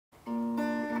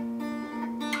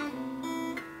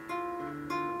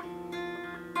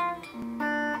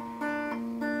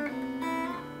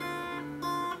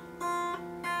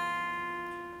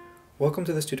Welcome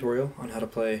to this tutorial on how to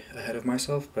play Ahead of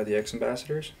Myself by the X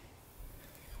Ambassadors.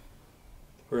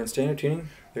 We're in standard tuning,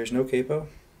 there's no capo,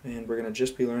 and we're going to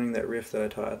just be learning that riff that I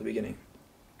taught at the beginning.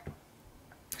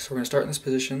 So we're going to start in this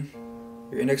position.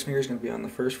 Your index finger is going to be on the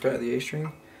first fret of the A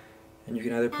string, and you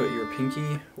can either put your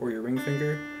pinky or your ring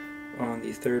finger on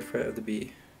the third fret of the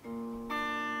B.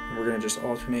 And we're going to just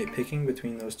alternate picking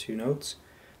between those two notes,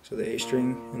 so the A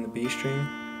string and the B string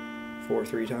for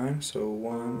 3 times, so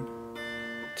 1,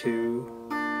 2,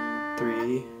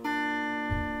 3,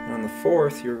 and on the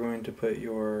fourth you're going to put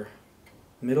your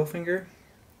middle finger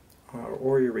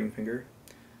or your ring finger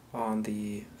on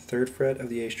the third fret of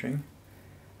the A string,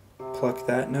 pluck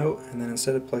that note, and then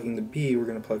instead of plucking the B we're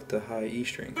going to pluck the high E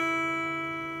string.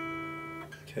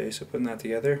 Okay, so putting that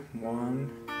together,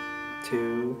 1,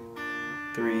 2,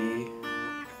 3,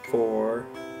 4.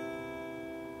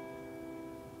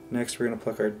 Next we're going to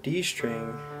pluck our D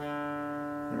string,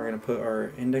 and we're going to put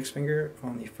our index finger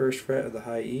on the first fret of the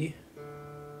high E,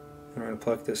 and we're going to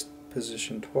pluck this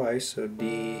position twice, so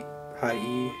D, high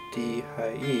E, D,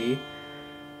 high E.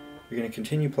 You're going to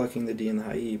continue plucking the D and the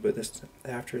high E, but this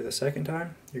after the second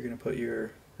time, you're going to put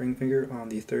your ring finger on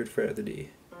the third fret of the D,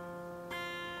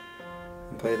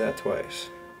 and play that twice.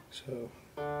 So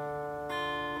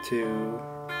 2,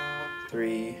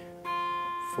 3,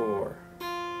 4.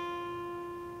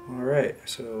 Alright,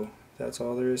 so that's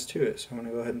all there is to it. So I'm going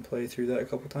to go ahead and play through that a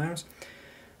couple times.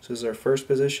 So this is our first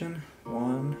position,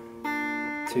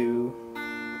 1, 2,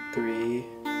 3.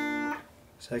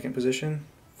 Second position,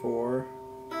 4.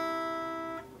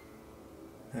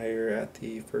 Now you're at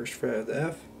the first fret of the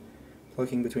F,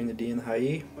 plucking between the D and the high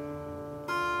E.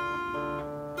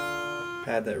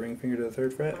 Add that ring finger to the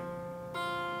third fret.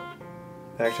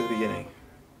 Back to the beginning.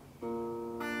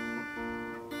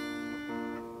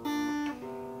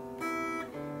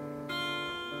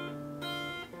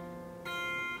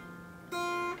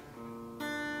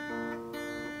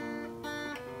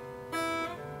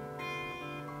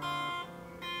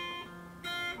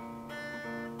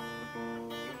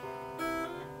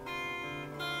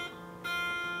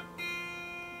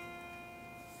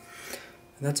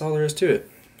 And that's all there is to it.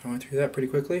 I went through that pretty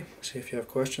quickly, so if you have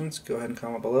questions, go ahead and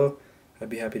comment below. I'd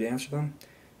be happy to answer them.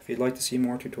 If you'd like to see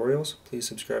more tutorials, please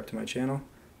subscribe to my channel.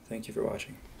 Thank you for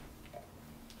watching.